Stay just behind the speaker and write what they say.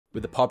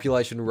With the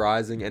population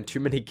rising and too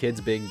many kids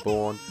being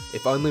born,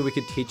 if only we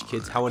could teach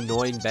kids how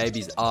annoying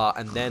babies are,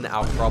 and then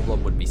our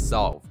problem would be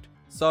solved.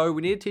 So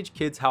we need to teach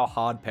kids how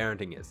hard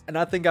parenting is. And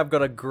I think I've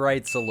got a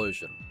great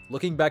solution.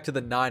 Looking back to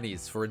the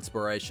 90s for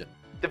inspiration.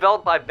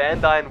 Developed by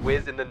Bandai and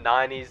Wiz in the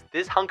 90s,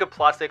 this hunk of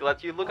plastic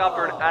lets you look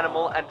after an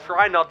animal and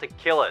try not to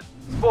kill it.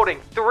 Sporting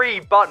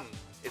 3 buttons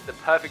is the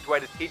perfect way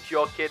to teach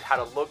your kid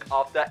how to look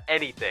after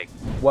anything.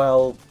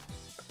 Well,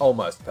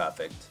 almost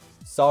perfect.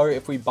 So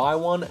if we buy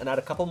one and add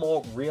a couple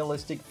more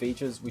realistic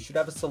features, we should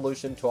have a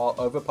solution to our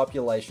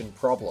overpopulation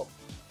problem.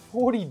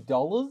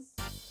 $40?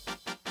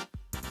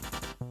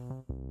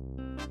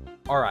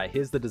 Alright,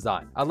 here's the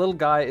design. Our little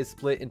guy is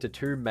split into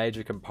 2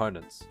 major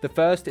components. The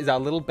first is our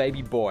little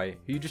baby boy,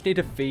 who you just need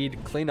to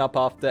feed, clean up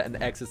after, and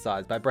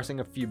exercise by pressing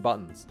a few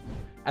buttons.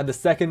 And the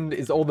second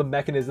is all the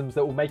mechanisms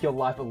that will make your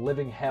life a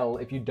living hell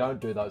if you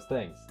don't do those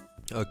things.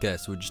 Okay,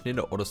 so we just need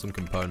to order some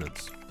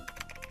components.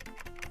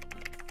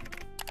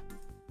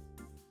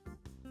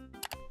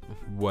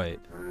 Wait.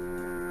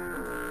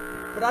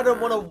 But I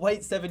don't want to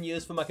wait 7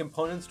 years for my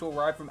components to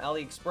arrive from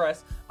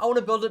AliExpress. I want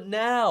to build it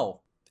now.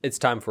 It's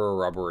time for a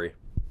robbery.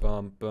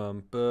 Bum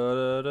bum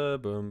ba da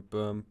bum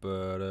bum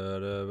ba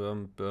da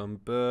bum bum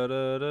ba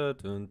da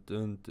dun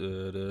dun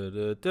da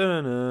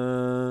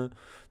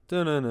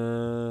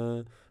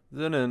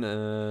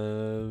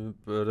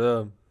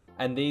da.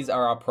 And these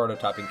are our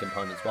prototyping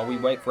components while we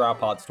wait for our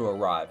parts to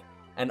arrive.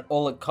 And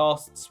all it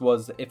costs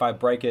was, if I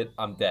break it,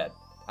 I'm dead.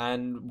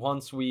 And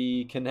once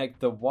we connect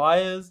the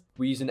wires,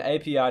 we use an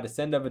API to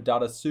send over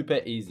data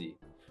super easy.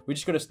 We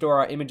just gotta store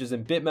our images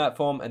in bitmap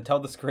form and tell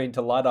the screen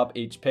to light up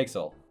each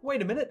pixel.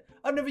 Wait a minute,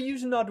 I've never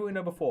used an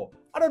Arduino before.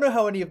 I don't know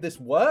how any of this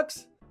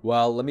works.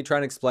 Well, let me try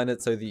and explain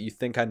it so that you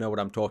think I know what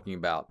I'm talking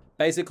about.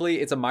 Basically,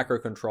 it's a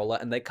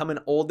microcontroller and they come in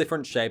all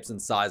different shapes and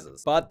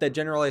sizes, but they're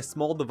generally a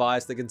small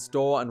device that can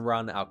store and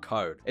run our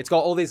code. It's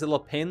got all these little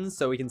pins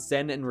so we can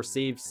send and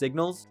receive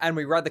signals, and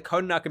we write the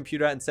code in our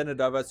computer and send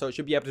it over so it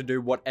should be able to do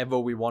whatever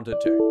we want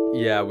it to.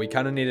 Yeah, we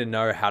kind of need to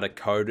know how to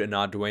code an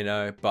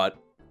Arduino, but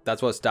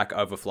that's what Stack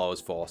Overflow is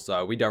for,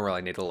 so we don't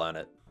really need to learn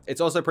it.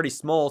 It's also pretty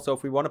small, so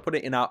if we want to put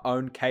it in our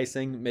own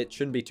casing, it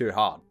shouldn't be too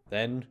hard.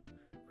 Then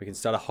we can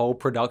start a whole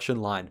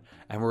production line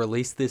and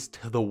release this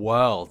to the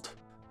world.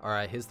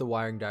 Alright, here's the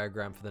wiring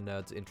diagram for the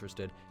nerds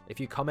interested.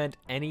 If you comment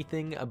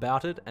anything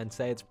about it and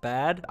say it's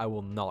bad, I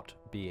will not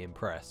be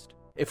impressed.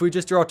 If we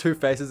just draw 2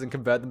 faces and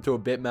convert them to a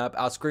bitmap,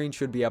 our screen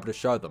should be able to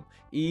show them.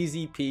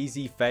 Easy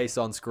peasy face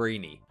on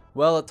screeny.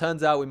 Well, it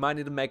turns out we might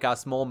need to make our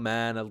small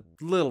man a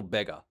little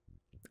bigger.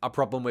 A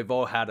problem we've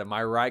all had, am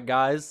I right,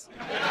 guys?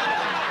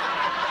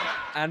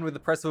 And with the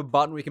press of a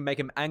button, we can make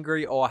him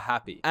angry or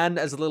happy. And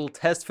as a little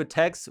test for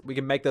text, we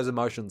can make those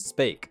emotions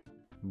speak.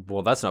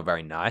 Well, that's not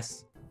very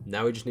nice.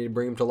 Now we just need to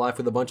bring him to life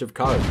with a bunch of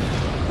code.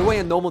 The way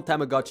a normal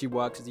Tamagotchi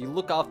works is you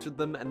look after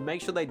them and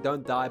make sure they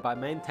don't die by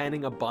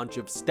maintaining a bunch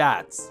of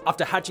stats.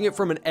 After hatching it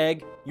from an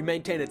egg, you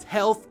maintain its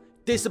health,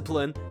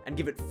 discipline, and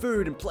give it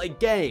food and play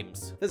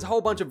games. There's a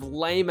whole bunch of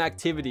lame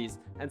activities,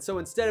 and so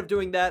instead of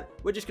doing that,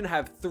 we're just gonna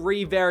have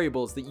 3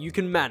 variables that you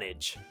can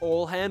manage,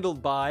 all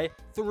handled by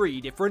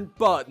 3 different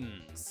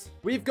buttons.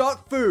 We've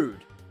got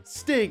food,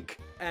 stink,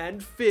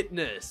 and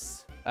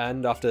fitness.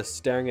 And after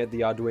staring at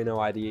the Arduino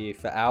IDE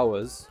for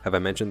hours, have I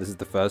mentioned this is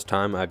the first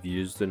time I've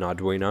used an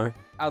Arduino?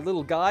 Our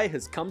little guy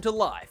has come to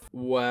life.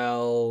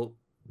 Well,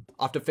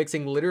 after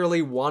fixing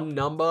literally 1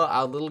 number,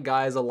 our little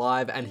guy is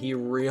alive and he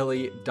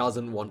really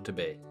doesn't want to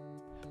be.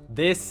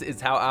 This is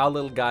how our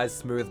little guy's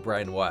smooth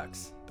brain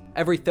works.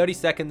 Every 30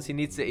 seconds, he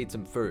needs to eat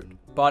some food.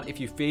 But if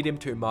you feed him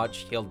too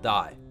much, he'll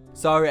die.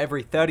 So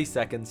every 30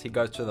 seconds, he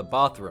goes to the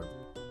bathroom.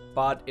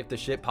 But if the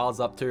shit piles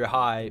up too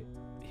high,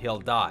 he'll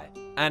die.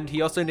 And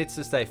he also needs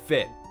to stay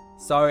fit.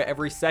 So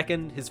every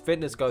second, his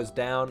fitness goes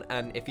down,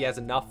 and if he has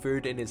enough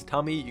food in his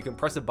tummy, you can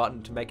press a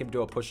button to make him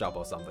do a push-up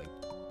or something.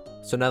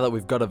 So now that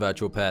we've got a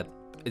virtual pet,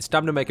 it's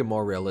time to make it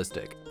more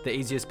realistic. The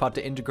easiest part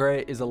to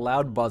integrate is a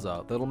loud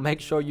buzzer that'll make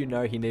sure you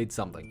know he needs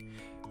something.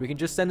 We can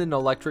just send an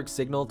electric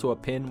signal to a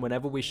pin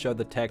whenever we show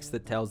the text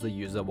that tells the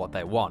user what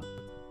they want.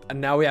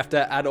 And now we have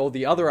to add all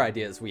the other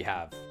ideas we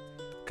have.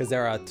 Because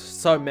there are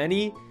so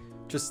many,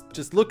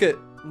 just look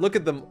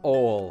at them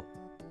all.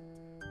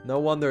 No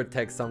wonder it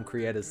takes some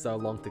creators so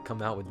long to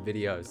come out with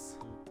videos.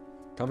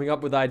 Coming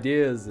up with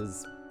ideas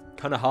is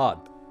kinda hard.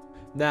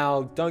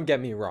 Now, don't get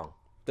me wrong.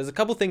 There's a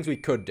couple things we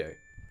could do.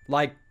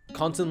 Like,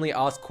 constantly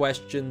ask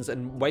questions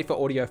and wait for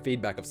audio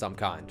feedback of some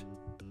kind.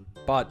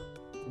 But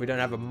we don't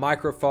have a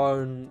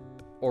microphone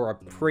or a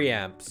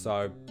preamp,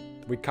 so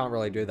we can't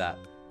really do that.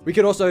 We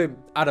could also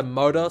add a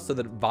motor so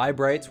that it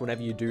vibrates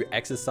whenever you do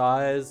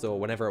exercise or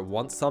whenever it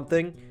wants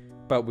something,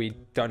 but we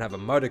don't have a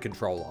motor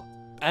controller.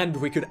 And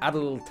we could add a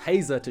little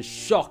taser to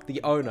shock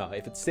the owner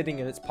if it's sitting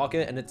in its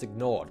pocket and it's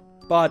ignored.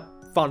 But,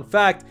 fun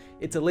fact,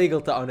 it's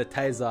illegal to own a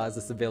taser as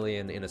a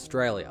civilian in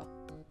Australia.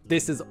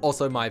 This is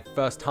also my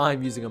first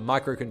time using a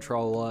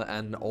microcontroller,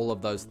 and all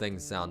of those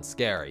things sound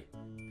scary.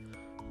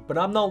 But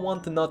I'm not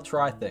one to not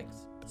try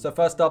things. So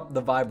first up,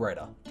 the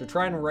vibrator, to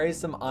try and raise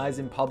some eyes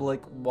in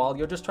public while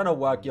you're just trying to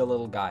work your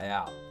little guy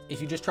out.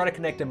 If you just try to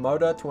connect a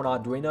motor to an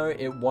Arduino,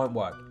 it won't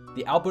work.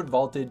 The output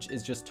voltage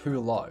is just too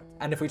low.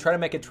 And if we try to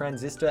make a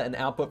transistor an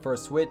output for a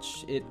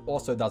switch, it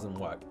also doesn't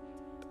work.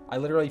 I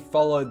literally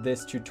followed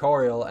this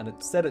tutorial and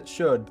it said it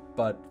should,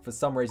 but for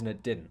some reason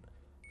it didn't.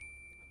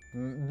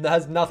 That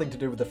has nothing to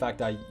do with the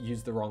fact I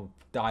used the wrong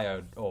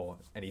diode or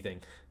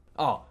anything.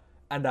 Oh,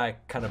 and I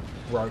kind of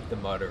broke the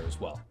motor as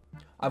well.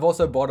 I've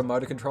also bought a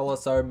motor controller,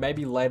 so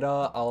maybe later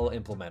I'll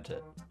implement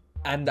it.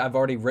 And I've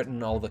already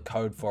written all the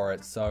code for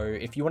it, so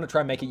if you want to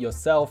try and make it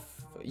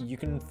yourself, you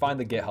can find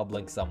the GitHub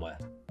link somewhere.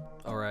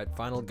 Alright,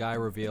 final guy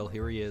reveal.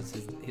 Here he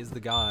is. Here's the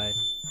guy.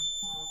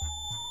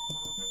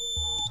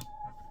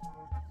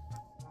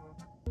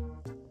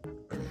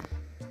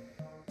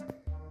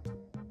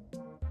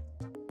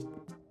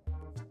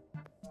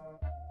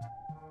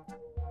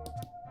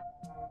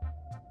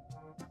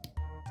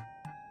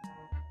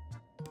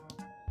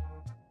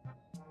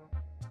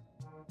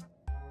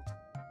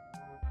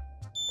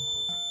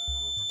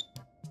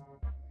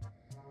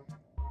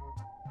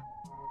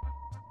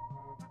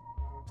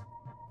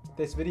 If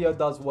this video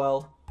does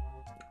well,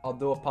 I'll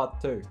do a part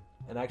 2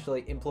 and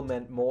actually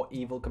implement more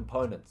evil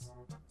components.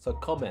 So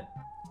comment,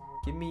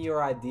 give me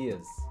your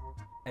ideas.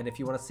 And if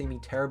you want to see me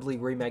terribly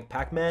remake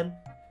Pac-Man,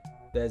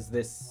 there's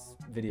this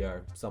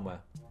video somewhere.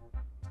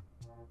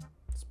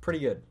 It's pretty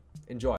good. Enjoy.